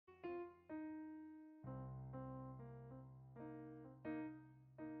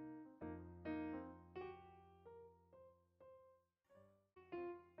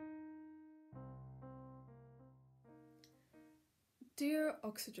Dear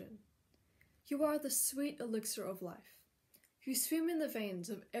oxygen, you are the sweet elixir of life. You swim in the veins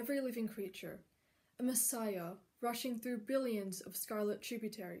of every living creature, a messiah rushing through billions of scarlet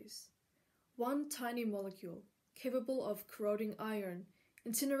tributaries. One tiny molecule capable of corroding iron,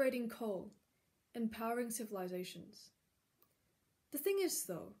 incinerating coal, and powering civilizations. The thing is,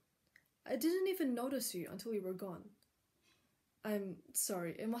 though, I didn't even notice you until you were gone. I'm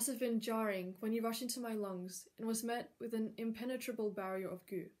sorry, it must have been jarring when you rushed into my lungs and was met with an impenetrable barrier of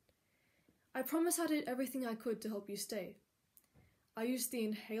goo. I promise I did everything I could to help you stay. I used the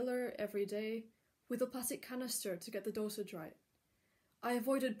inhaler every day with a plastic canister to get the dosage right. I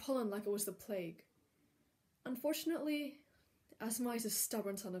avoided pollen like it was the plague. Unfortunately, asthma is a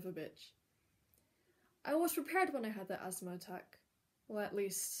stubborn son of a bitch. I was prepared when I had that asthma attack. Well, at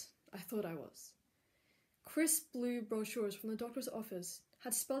least, I thought I was. Crisp blue brochures from the doctor's office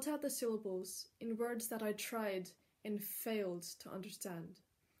had spelled out the syllables in words that I tried and failed to understand.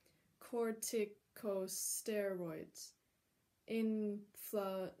 Corticosteroids.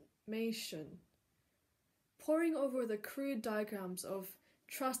 Inflammation. Poring over the crude diagrams of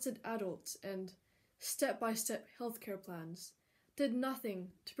trusted adults and step-by-step healthcare plans did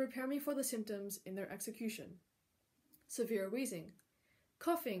nothing to prepare me for the symptoms in their execution. Severe wheezing,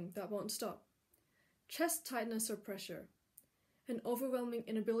 coughing that won't stop, chest tightness or pressure, an overwhelming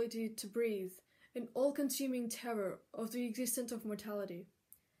inability to breathe, an all-consuming terror of the existence of mortality,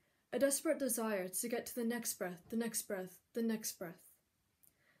 a desperate desire to get to the next breath, the next breath, the next breath.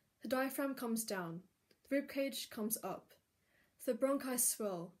 The diaphragm comes down, the ribcage comes up, the bronchi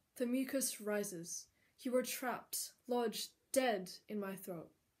swell, the mucus rises. You were trapped, lodged, dead in my throat.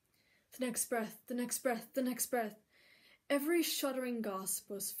 The next breath, the next breath, the next breath. Every shuddering gasp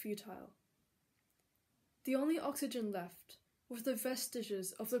was futile. The only oxygen left was the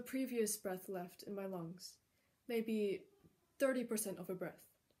vestiges of the previous breath left in my lungs, maybe 30% of a breath.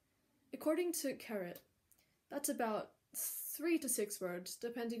 According to Carrot, that's about 3 to 6 words,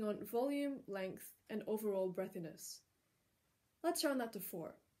 depending on volume, length, and overall breathiness. Let's round that to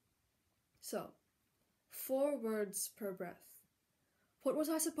 4. So, 4 words per breath. What was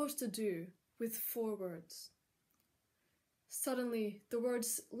I supposed to do with 4 words? Suddenly, the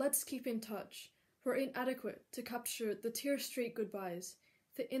words "let's keep in touch" were inadequate to capture the tear-streaked goodbyes,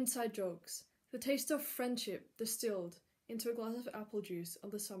 the inside jokes, the taste of friendship distilled into a glass of apple juice on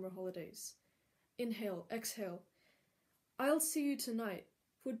the summer holidays. Inhale, exhale. "I'll see you tonight"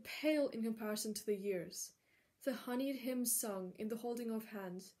 would pale in comparison to the years. The honeyed hymns sung in the holding of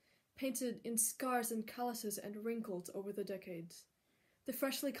hands, painted in scars and calluses and wrinkles over the decades. The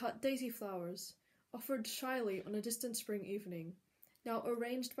freshly cut daisy flowers, offered shyly on a distant spring evening, now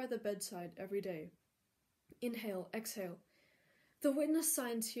arranged by the bedside every day. Inhale, exhale. The witness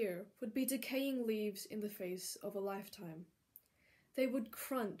signs here would be decaying leaves in the face of a lifetime. They would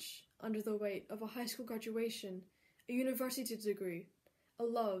crunch under the weight of a high school graduation, a university degree, a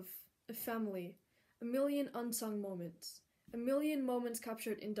love, a family, a million unsung moments, a million moments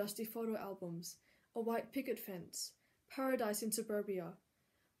captured in dusty photo albums, a white picket fence, paradise in suburbia,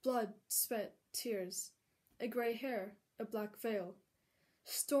 blood, sweat, tears, a grey hair, a black veil.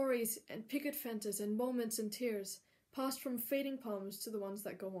 Stories and picket fences and moments and tears passed from fading palms to the ones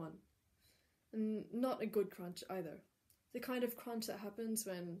that go on. And not a good crunch either. The kind of crunch that happens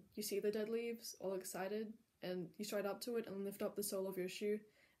when you see the dead leaves, all excited, and you stride up to it and lift up the sole of your shoe,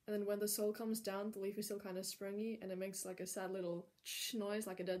 and then when the sole comes down, the leaf is still kind of springy, and it makes like a sad little noise,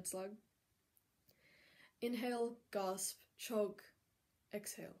 like a dead slug. Inhale, gasp, choke,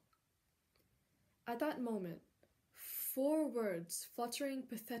 exhale. At that moment, 4 words fluttering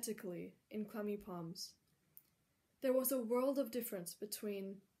pathetically in clammy palms. There was a world of difference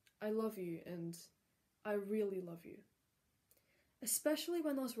between "I love you" and "I really love you." Especially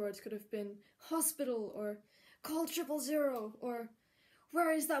when those words could have been "hospital" or "call 000" or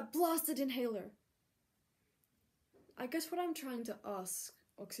 "where is that blasted inhaler?" I guess what I'm trying to ask,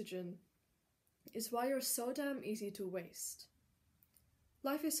 Oxygen, is why you're so damn easy to waste.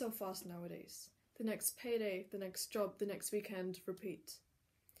 Life is so fast nowadays. The next payday, the next job, the next weekend, repeat.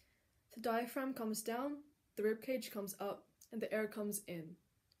 The diaphragm comes down, the ribcage comes up, and the air comes in.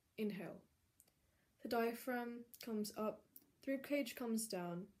 Inhale. The diaphragm comes up, the ribcage comes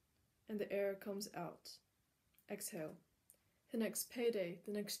down, and the air comes out. Exhale. The next payday,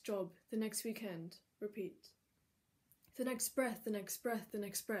 the next job, the next weekend, repeat. The next breath, the next breath, the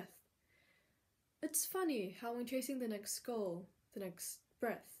next breath. It's funny how when chasing the next goal, the next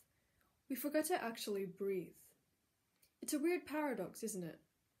breath, we forget to actually breathe. It's a weird paradox, isn't it?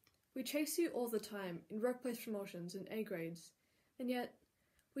 We chase you all the time in workplace promotions and A grades, and yet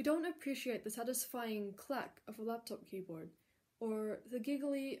we don't appreciate the satisfying clack of a laptop keyboard or the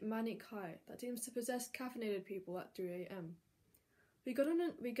giggly, manic high that seems to possess caffeinated people at 3 a.m. We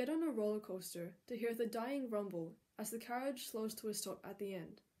get on a roller coaster to hear the dying rumble as the carriage slows to a stop at the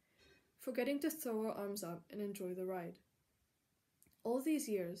end, forgetting to throw our arms up and enjoy the ride. All these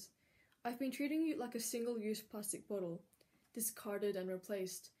years, I've been treating you like a single-use plastic bottle, discarded and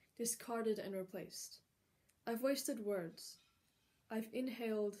replaced, discarded and replaced. I've wasted words. I've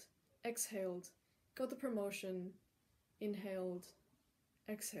inhaled, exhaled, got the promotion, inhaled,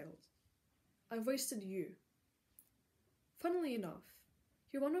 exhaled. I've wasted you. Funnily enough,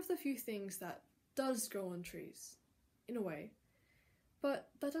 you're one of the few things that does grow on trees, in a way, but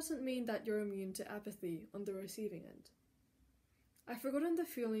that doesn't mean that you're immune to apathy on the receiving end. I've forgotten the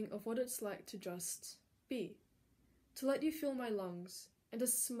feeling of what it's like to just be, to let you fill my lungs and to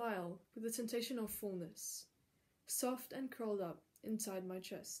smile with the sensation of fullness, soft and curled up inside my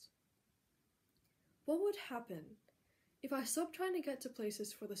chest. What would happen if I stopped trying to get to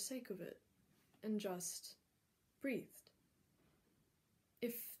places for the sake of it and just breathed?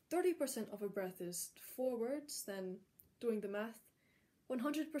 If 30% of a breath is 4 words, then, doing the math,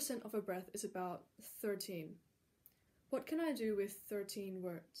 100% of a breath is about 13. What can I do with 13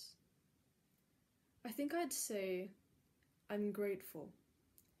 words? I think I'd say, I'm grateful.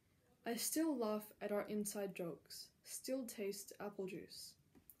 I still laugh at our inside jokes, still taste apple juice.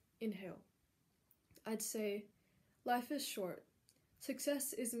 Inhale. I'd say, life is short.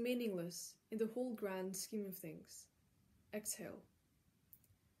 Success is meaningless in the whole grand scheme of things. Exhale.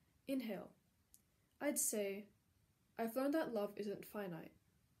 Inhale. I'd say, I've learned that love isn't finite.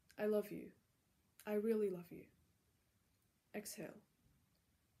 I love you. I really love you. Exhale.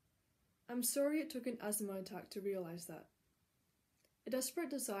 I'm sorry it took an asthma attack to realize that. A desperate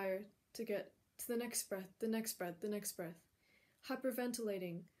desire to get to the next breath, the next breath, the next breath.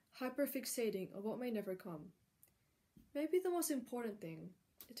 Hyperventilating, hyperfixating on what may never come. Maybe the most important thing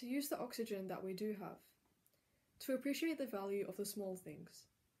is to use the oxygen that we do have. To appreciate the value of the small things.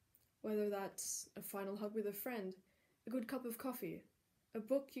 Whether that's a final hug with a friend, a good cup of coffee, a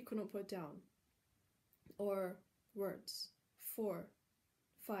book you couldn't put down. Or words. 4,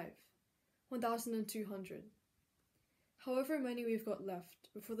 5, 1,200. However many we've got left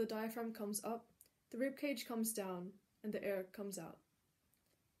before the diaphragm comes up, the ribcage comes down, and the air comes out.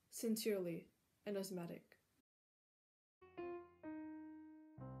 Sincerely, an asthmatic.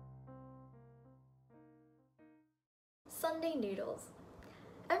 Sunday noodles.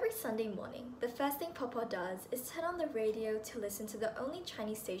 Every Sunday morning, the first thing Papa does is turn on the radio to listen to the only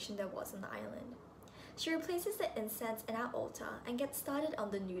Chinese station there was on the island. She replaces the incense in our altar and gets started on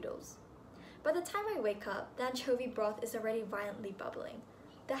the noodles. By the time I wake up, the anchovy broth is already violently bubbling.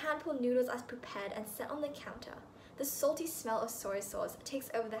 The hand-pulled noodles are prepared and set on the counter. The salty smell of soy sauce takes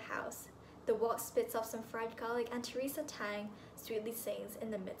over the house. The wok spits off some fried garlic and Teresa Tang sweetly sings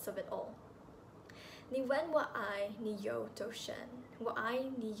in the midst of it all. 你问我爱你有多深，我爱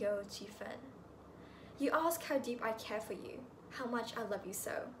你有几分. You ask how deep I care for you, how much I love you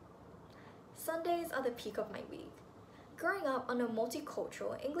so. Sundays are the peak of my week. Growing up on a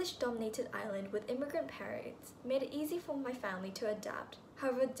multicultural, English-dominated island with immigrant parents made it easy for my family to adapt,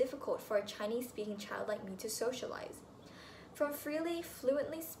 however difficult for a Chinese-speaking child like me to socialize. From freely,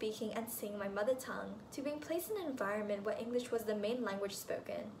 fluently speaking and singing my mother tongue, to being placed in an environment where English was the main language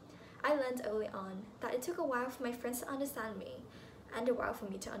spoken, I learned early on that it took a while for my friends to understand me, and a while for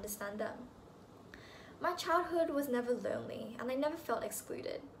me to understand them. My childhood was never lonely, and I never felt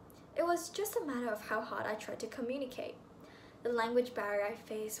excluded. It was just a matter of how hard I tried to communicate. The language barrier I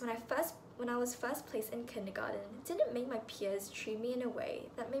faced when I was first placed in kindergarten didn't make my peers treat me in a way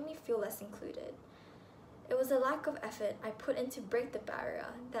that made me feel less included. It was the lack of effort I put in to break the barrier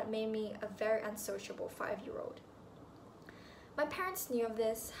that made me a very unsociable 5-year-old. My parents knew of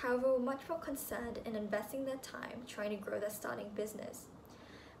this, however, were much more concerned in investing their time trying to grow their starting business.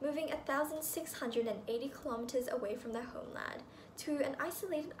 Moving 1,680 kilometers away from their homeland to an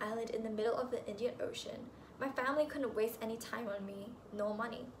isolated island in the middle of the Indian Ocean, my family couldn't waste any time on me, nor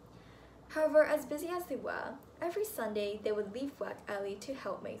money. However, as busy as they were, every Sunday they would leave work early to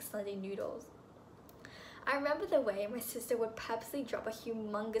help make Sunday noodles. I remember the way my sister would purposely drop a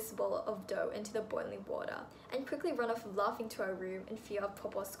humongous bowl of dough into the boiling water and quickly run off laughing to her room in fear of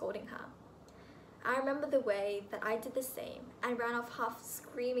Papa scolding her. I remember the way that I did the same and ran off half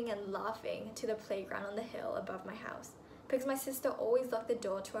screaming and laughing to the playground on the hill above my house because my sister always locked the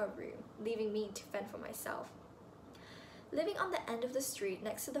door to her room, leaving me to fend for myself. Living on the end of the street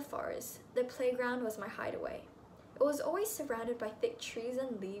next to the forest, the playground was my hideaway. It was always surrounded by thick trees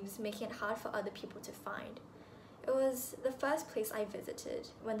and leaves, making it hard for other people to find. It was the first place I visited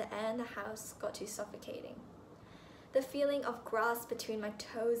when the air in the house got too suffocating. The feeling of grass between my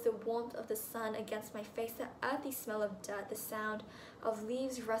toes, the warmth of the sun against my face, the earthy smell of dirt, the sound of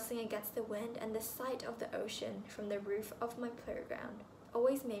leaves rustling against the wind, and the sight of the ocean from the roof of my playground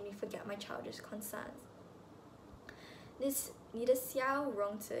always made me forget my childish concerns. 你的笑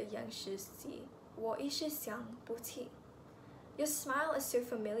容这样熟悉，我一时想不起。Your smile is so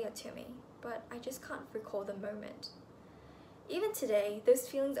familiar to me, but I just can't recall the moment. Even today, those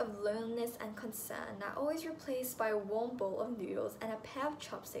feelings of loneliness and concern are always replaced by a warm bowl of noodles and a pair of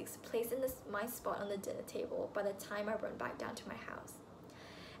chopsticks placed in my spot on the dinner table by the time I run back down to my house.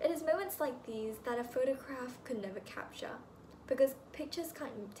 It is moments like these that a photograph could never capture, because pictures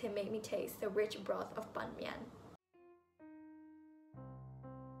can't make me taste the rich broth of ban mian.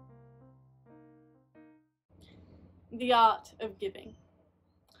 The Art of Giving.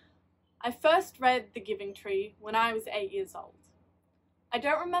 I first read The Giving Tree when I was 8 years old. I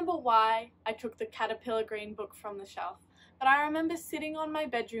don't remember why I took the caterpillar green book from the shelf, but I remember sitting on my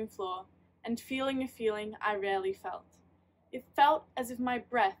bedroom floor and feeling a feeling I rarely felt. It felt as if my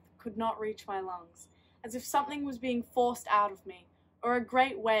breath could not reach my lungs, as if something was being forced out of me, or a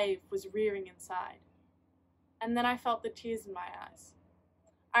great wave was rearing inside. And then I felt the tears in my eyes.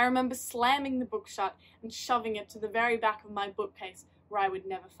 I remember slamming the book shut and shoving it to the very back of my bookcase where I would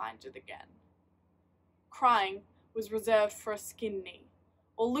never find it again. Crying was reserved for a skin knee,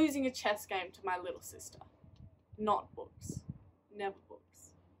 or losing a chess game to my little sister. Not books. Never books.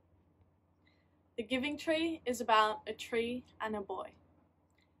 The Giving Tree is about a tree and a boy.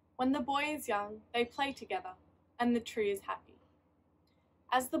 When the boy is young, they play together, and the tree is happy.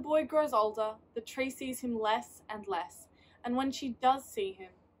 As the boy grows older, the tree sees him less and less, and when she does see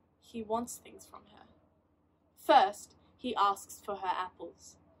him, he wants things from her. First, he asks for her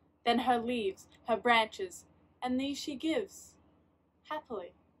apples, then her leaves, her branches, and these she gives,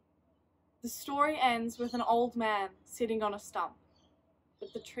 happily. The story ends with an old man sitting on a stump,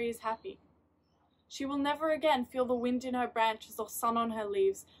 but the tree is happy. She will never again feel the wind in her branches or sun on her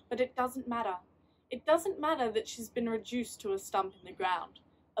leaves, but it doesn't matter. It doesn't matter that she's been reduced to a stump in the ground,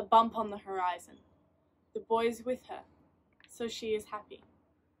 a bump on the horizon. The boy is with her, so she is happy.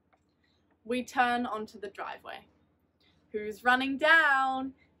 We turn onto the driveway. Who's running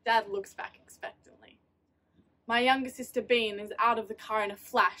down? Dad looks back expectantly. My younger sister Bean is out of the car in a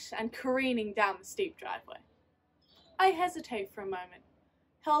flash and careening down the steep driveway. I hesitate for a moment,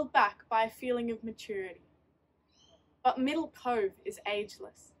 held back by a feeling of maturity. But Middle Cove is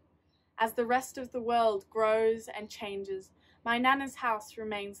ageless. As the rest of the world grows and changes, my Nana's house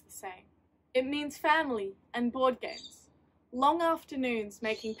remains the same. It means family and board games, long afternoons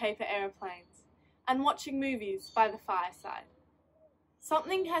making paper aeroplanes, and watching movies by the fireside.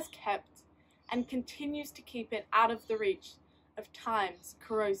 Something has kept and continues to keep it out of the reach of time's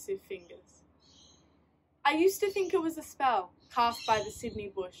corrosive fingers. I used to think it was a spell cast by the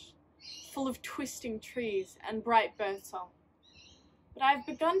Sydney bush, full of twisting trees and bright birdsong. But I've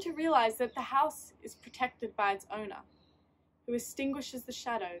begun to realize that the house is protected by its owner, who extinguishes the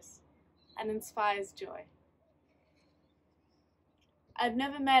shadows and inspires joy. I've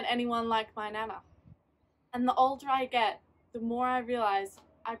never met anyone like my Nana, and the older I get, the more I realize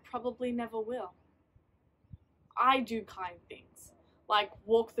I probably never will. I do kind things, like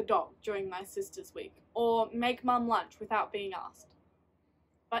walk the dog during my sister's week, or make mum lunch without being asked.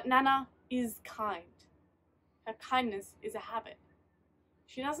 But Nana is kind. Her kindness is a habit.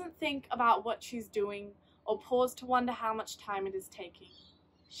 She doesn't think about what she's doing or pause to wonder how much time it is taking.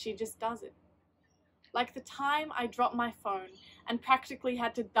 She just does it. Like the time I dropped my phone and practically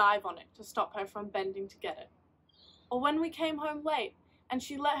had to dive on it to stop her from bending to get it. Or when we came home late and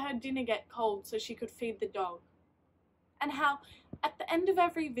she let her dinner get cold so she could feed the dog. And how, at the end of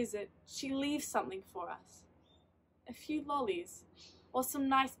every visit, she leaves something for us. A few lollies, or some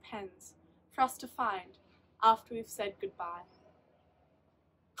nice pens for us to find after we've said goodbye.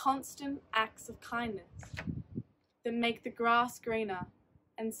 Constant acts of kindness that make the grass greener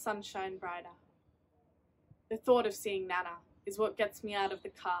and sunshine brighter. The thought of seeing Nana is what gets me out of the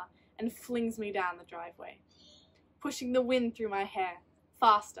car and flings me down the driveway, pushing the wind through my hair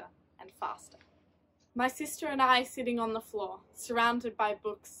faster and faster. My sister and I sitting on the floor, surrounded by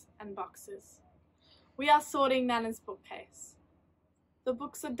books and boxes. We are sorting Nana's bookcase. The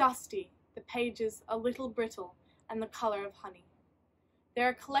books are dusty, the pages a little brittle and the colour of honey. There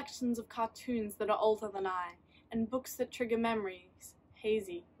are collections of cartoons that are older than I, and books that trigger memories,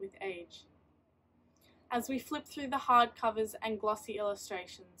 hazy with age. As we flip through the hardcovers and glossy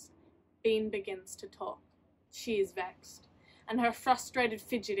illustrations, Bean begins to talk. She is vexed, and her frustrated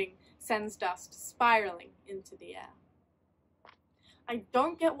fidgeting sends dust spiraling into the air. I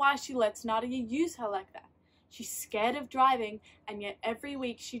don't get why she lets Nadia use her like that. She's scared of driving, and yet every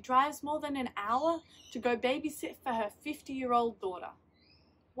week she drives more than an hour to go babysit for her 50-year-old daughter.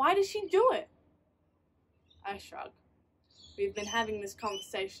 Why does she do it? I shrug. We've been having this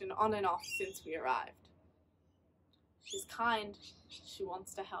conversation on and off since we arrived. She's kind. She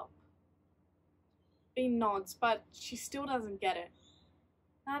wants to help. Bean nods, but she still doesn't get it.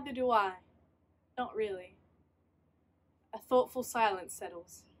 Neither do I. Not really. A thoughtful silence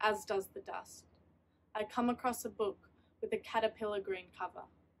settles, as does the dust. I come across a book with a caterpillar green cover.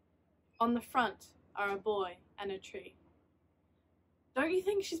 On the front are a boy and a tree. Don't you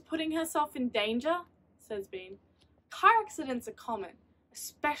think she's putting herself in danger? Says Bean. Car accidents are common,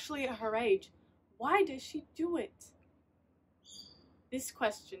 especially at her age. Why does she do it? This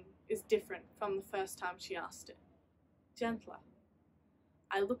question is different from the first time she asked it. Gentler.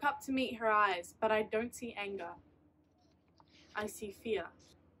 I look up to meet her eyes, but I don't see anger. I see fear.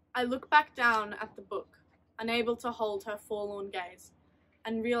 I look back down at the book, unable to hold her forlorn gaze,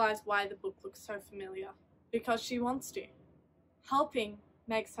 and realize why the book looks so familiar. Because she wants to. Helping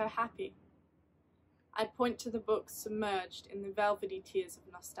makes her happy. I point to the book submerged in the velvety tears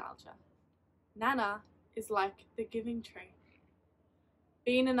of nostalgia. Nana is like the giving tree.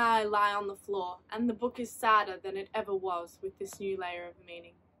 Bean and I lie on the floor, and the book is sadder than it ever was with this new layer of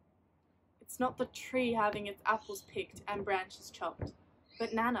meaning. It's not the tree having its apples picked and branches chopped,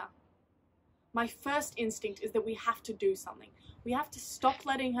 but Nana. My first instinct is that we have to do something. We have to stop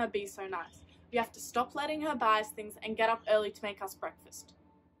letting her be so nice. We have to stop letting her buy us things and get up early to make us breakfast.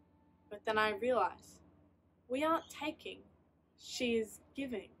 But then I realize, we aren't taking, she is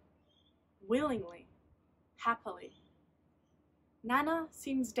giving. Willingly. Happily. Nana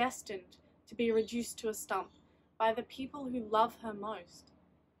seems destined to be reduced to a stump by the people who love her most.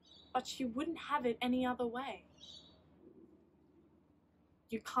 But she wouldn't have it any other way.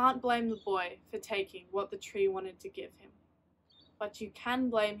 You can't blame the boy for taking what the tree wanted to give him, but you can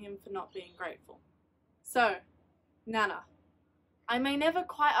blame him for not being grateful. So, Nana, I may never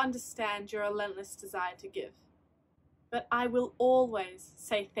quite understand your relentless desire to give, but I will always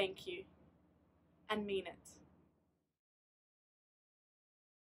say thank you, and mean it.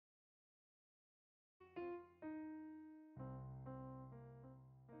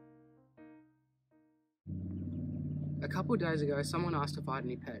 A couple of days ago, someone asked if I had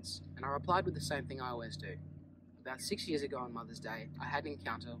any pets, and I replied with the same thing I always do. About 6 years ago on Mother's Day, I had an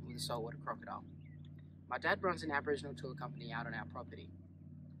encounter with a saltwater crocodile. My dad runs an Aboriginal tour company out on our property.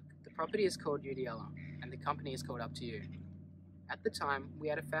 The property is called Udiella, and the company is called Up to You. At the time, we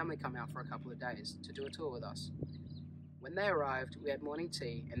had a family come out for a couple of days to do a tour with us. When they arrived, we had morning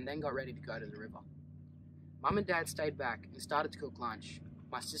tea and then got ready to go to the river. Mum and Dad stayed back and started to cook lunch.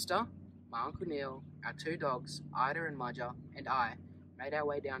 My sister, my Uncle Neil, our two dogs, Ida and Maja, and I made our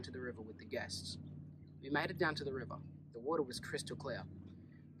way down to the river with the guests. We made it down to the river. The water was crystal clear,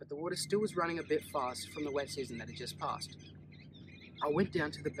 but the water still was running a bit fast from the wet season that had just passed. I went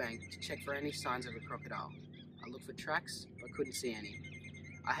down to the bank to check for any signs of a crocodile. I looked for tracks, but couldn't see any.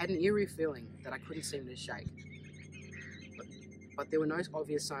 I had an eerie feeling that I couldn't seem to shake, but there were no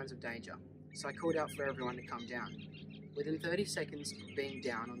obvious signs of danger, so I called out for everyone to come down. Within 30 seconds of being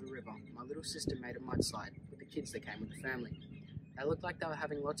down on the river, my little sister made a mudslide with the kids that came with the family. They looked like they were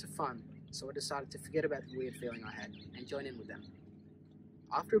having lots of fun, so I decided to forget about the weird feeling I had and join in with them.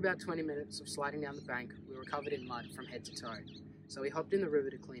 After about 20 minutes of sliding down the bank, we were covered in mud from head to toe, so we hopped in the river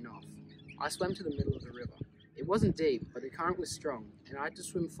to clean off. I swam to the middle of the river. It wasn't deep, but the current was strong, and I had to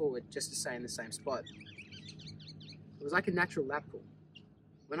swim forward just to stay in the same spot. It was like a natural lap pool.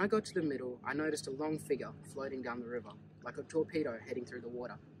 When I got to the middle, I noticed a long figure floating down the river, like a torpedo heading through the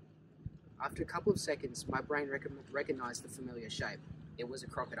water. After a couple of seconds, my brain recognized the familiar shape. It was a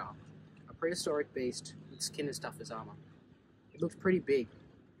crocodile, a prehistoric beast with skin as tough as armor. It looked pretty big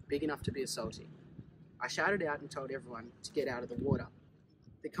enough to be assaulting. I shouted out and told everyone to get out of the water.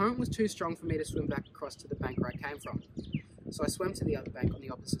 The current was too strong for me to swim back across to the bank where I came from, so I swam to the other bank on the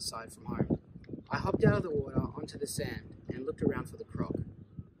opposite side from home. I hopped out of the water onto the sand and looked around for the croc.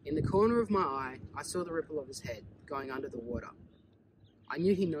 In the corner of my eye, I saw the ripple of his head going under the water. I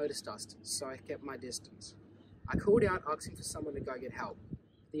knew he noticed us, so I kept my distance. I called out asking for someone to go get help.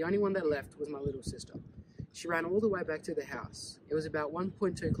 The only one that left was my little sister. She ran all the way back to the house. It was about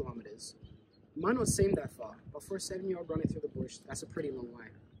 1.2 kilometers. It might not seem that far, but for a 7-year-old running through the bush, that's a pretty long way.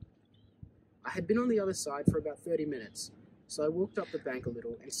 I had been on the other side for about 30 minutes, so I walked up the bank a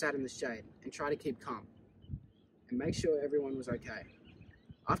little and sat in the shade and tried to keep calm and make sure everyone was okay.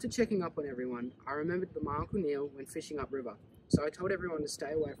 After checking up on everyone, I remembered that my Uncle Neil went fishing upriver, so I told everyone to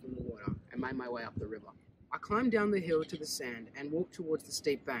stay away from the water and made my way up the river. I climbed down the hill to the sand and walked towards the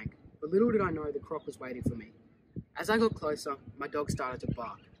steep bank, but little did I know the croc was waiting for me. As I got closer, my dog started to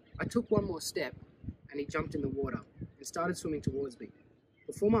bark. I took one more step, and he jumped in the water and started swimming towards me.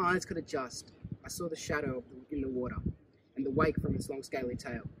 Before my eyes could adjust, I saw the shadow in the water and the wake from its long scaly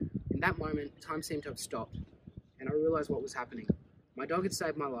tail. In that moment, time seemed to have stopped, and I realized what was happening. My dog had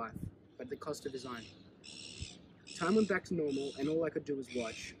saved my life, but at the cost of his own. Time went back to normal, and all I could do was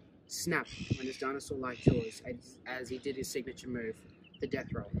watch. Snap when his dinosaur-like jaws as he did his signature move, the death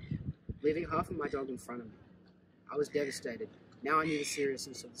roll, leaving half of my dog in front of me. I was devastated. Now I knew the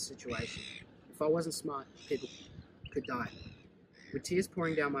seriousness of the situation. If I wasn't smart, people could die. With tears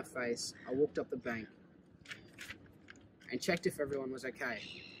pouring down my face, I walked up the bank and checked if everyone was okay.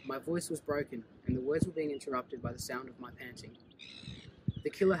 My voice was broken, and the words were being interrupted by the sound of my panting. The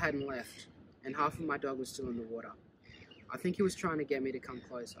killer hadn't left, and half of my dog was still in the water. I think he was trying to get me to come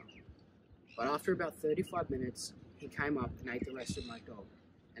closer. But after about 35 minutes, he came up and ate the rest of my dog,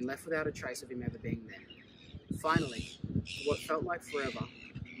 and left without a trace of him ever being there. Finally, what felt like forever,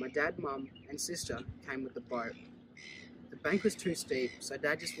 my dad, mum, and sister came with the boat. The bank was too steep, so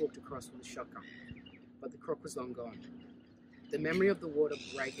Dad just walked across with a shotgun, but the croc was long gone. The memory of the water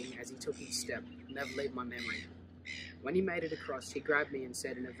breaking as he took each step never leave my memory. When he made it across, he grabbed me and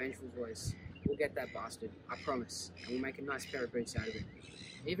said in a vengeful voice, "We'll get that bastard, I promise, and we'll make a nice pair of boots out of it."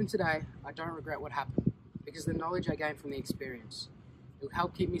 Even today, I don't regret what happened, because the knowledge I gained from the experience, it will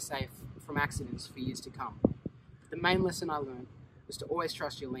help keep me safe from accidents for years to come. The main lesson I learned was to always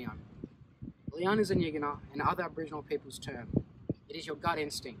trust your Leon. Leon is a Nyigana and other Aboriginal people's term. It is your gut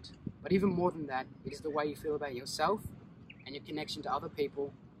instinct, but even more than that, it is the way you feel about yourself and your connection to other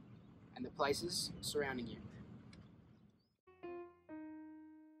people and the places surrounding you.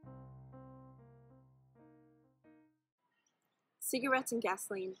 Cigarettes and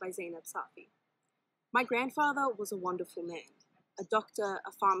Gasoline by Zainab Safi. My grandfather was a wonderful man. A doctor,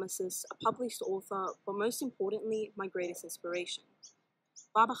 a pharmacist, a published author, but most importantly, my greatest inspiration.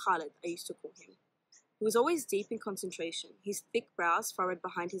 Baba Khalid, I used to call him. He was always deep in concentration, his thick brows furrowed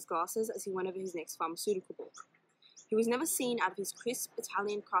behind his glasses as he went over his next pharmaceutical book. He was never seen out of his crisp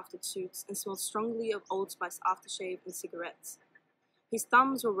Italian-crafted suits and smelled strongly of Old Spice aftershave and cigarettes. His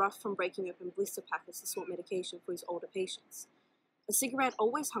thumbs were rough from breaking open blister packets to sort medication for his older patients. A cigarette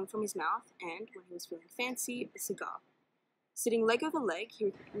always hung from his mouth, and, when he was feeling fancy, a cigar. Sitting leg over leg,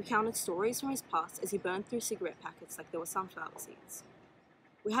 he recounted stories from his past as he burned through cigarette packets like they were sunflower seeds.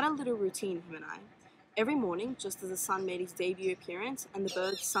 We had a little routine, him and I. Every morning, just as the sun made his debut appearance and the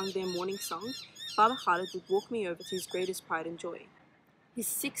birds sung their morning song, Baba Khalid would walk me over to his greatest pride and joy. His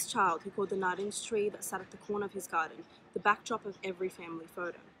sixth child, he called the naranj tree that sat at the corner of his garden, the backdrop of every family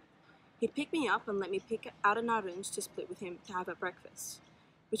photo. He'd pick me up and let me pick out a naranj to split with him to have at breakfast.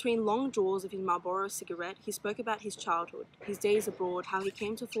 Between long draws of his Marlboro cigarette, he spoke about his childhood, his days abroad, how he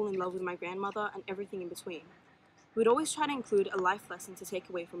came to fall in love with my grandmother, and everything in between. We'd always try to include a life lesson to take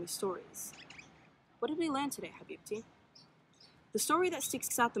away from his stories. What did we learn today, Habibti? The story that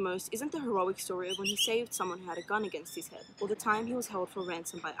sticks out the most isn't the heroic story of when he saved someone who had a gun against his head, or the time he was held for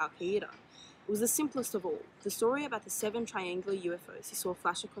ransom by Al-Qaeda. It was the simplest of all, the story about the 7 triangular UFOs he saw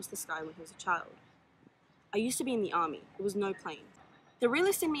flash across the sky when he was a child. I used to be in the army. There was no plane. The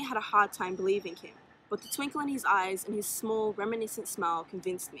realist in me had a hard time believing him, but the twinkle in his eyes and his small, reminiscent smile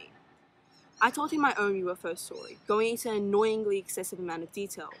convinced me. I told him my own UFO story, going into an annoyingly excessive amount of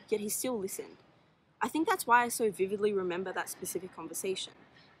detail, yet he still listened. I think that's why I so vividly remember that specific conversation.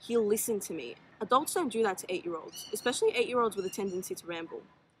 He listened to me. Adults don't do that to 8-year-olds, especially 8-year-olds with a tendency to ramble.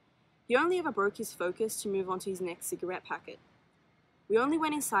 He only ever broke his focus to move on to his next cigarette packet. We only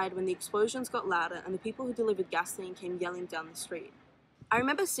went inside when the explosions got louder and the people who delivered gasoline came yelling down the street. I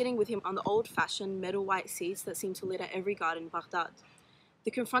remember sitting with him on the old-fashioned metal white seats that seemed to litter every garden in Baghdad.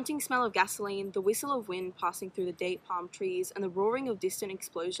 The confronting smell of gasoline, the whistle of wind passing through the date palm trees, and the roaring of distant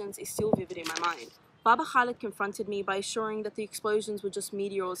explosions is still vivid in my mind. Baba Khalid confronted me by assuring that the explosions were just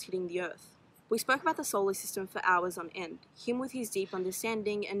meteors hitting the Earth. We spoke about the solar system for hours on end, him with his deep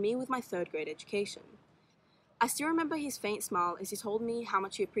understanding and me with my 3rd grade education. I still remember his faint smile as he told me how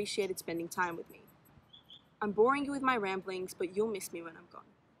much he appreciated spending time with me. I'm boring you with my ramblings, but you'll miss me when I'm gone.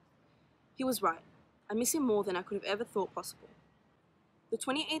 He was right. I miss him more than I could have ever thought possible. The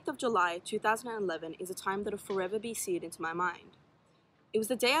 28th of July, 2011 is a time that will forever be seared into my mind. It was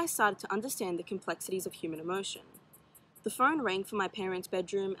the day I started to understand the complexities of human emotion. The phone rang from my parents'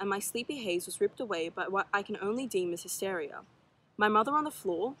 bedroom and my sleepy haze was ripped away by what I can only deem as hysteria. My mother on the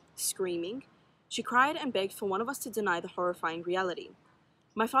floor, screaming. She cried and begged for one of us to deny the horrifying reality.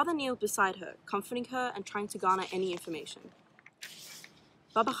 My father kneeled beside her, comforting her and trying to garner any information.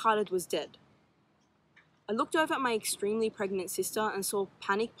 Baba Khalid was dead. I looked over at my extremely pregnant sister and saw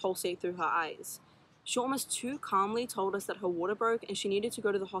panic pulsate through her eyes. She almost too calmly told us that her water broke and she needed to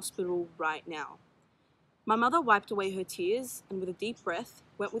go to the hospital right now. My mother wiped away her tears and with a deep breath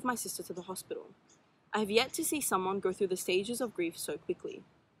went with my sister to the hospital. I have yet to see someone go through the stages of grief so quickly.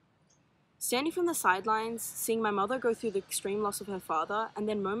 Standing from the sidelines, seeing my mother go through the extreme loss of her father and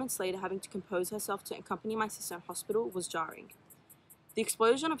then moments later having to compose herself to accompany my sister in hospital was jarring. The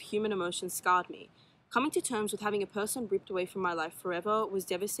explosion of human emotions scarred me. Coming to terms with having a person ripped away from my life forever was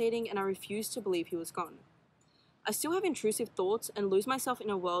devastating and I refused to believe he was gone. I still have intrusive thoughts and lose myself in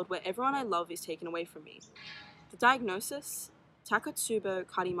a world where everyone I love is taken away from me. The diagnosis? Takotsubo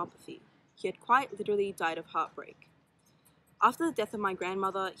cardiomyopathy. He had quite literally died of heartbreak. After the death of my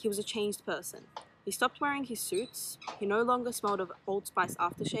grandmother, he was a changed person. He stopped wearing his suits. He no longer smelled of Old Spice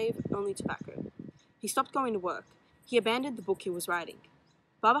aftershave, only tobacco. He stopped going to work. He abandoned the book he was writing.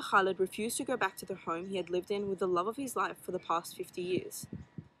 Baba Khalid refused to go back to the home he had lived in with the love of his life for the past 50 years.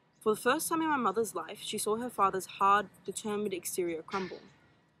 For the first time in my mother's life, she saw her father's hard, determined exterior crumble.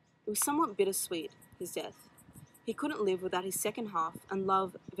 It was somewhat bittersweet, his death. He couldn't live without his second half, and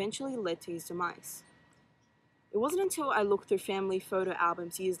love eventually led to his demise. It wasn't until I looked through family photo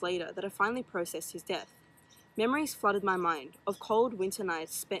albums years later that I finally processed his death. Memories flooded my mind of cold winter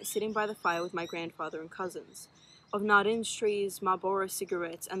nights spent sitting by the fire with my grandfather and cousins, of narinj trees, Marlboro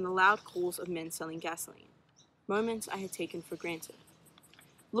cigarettes, and the loud calls of men selling gasoline. Moments I had taken for granted.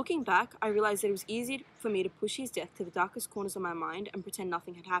 Looking back, I realized that it was easy for me to push his death to the darkest corners of my mind and pretend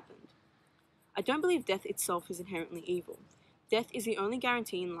nothing had happened. I don't believe death itself is inherently evil. Death is the only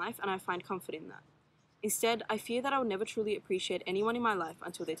guarantee in life, and I find comfort in that. Instead, I fear that I will never truly appreciate anyone in my life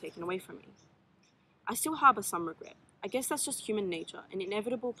until they're taken away from me. I still harbor some regret. I guess that's just human nature, an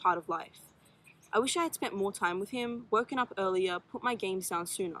inevitable part of life. I wish I had spent more time with him, woken up earlier, put my games down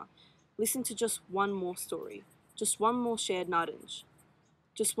sooner, listened to just one more story, just one more shared narinj,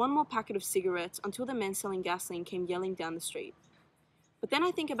 just one more packet of cigarettes until the men selling gasoline came yelling down the street. But then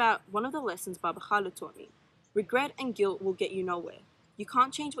I think about one of the lessons Baba Khalid taught me. Regret and guilt will get you nowhere. You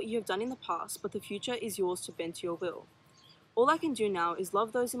can't change what you have done in the past, but the future is yours to bend to your will. All I can do now is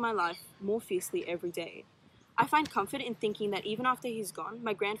love those in my life more fiercely every day. I find comfort in thinking that even after he's gone,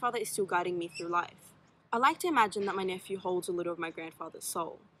 my grandfather is still guiding me through life. I like to imagine that my nephew holds a little of my grandfather's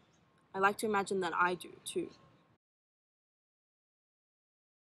soul. I like to imagine that I do, too.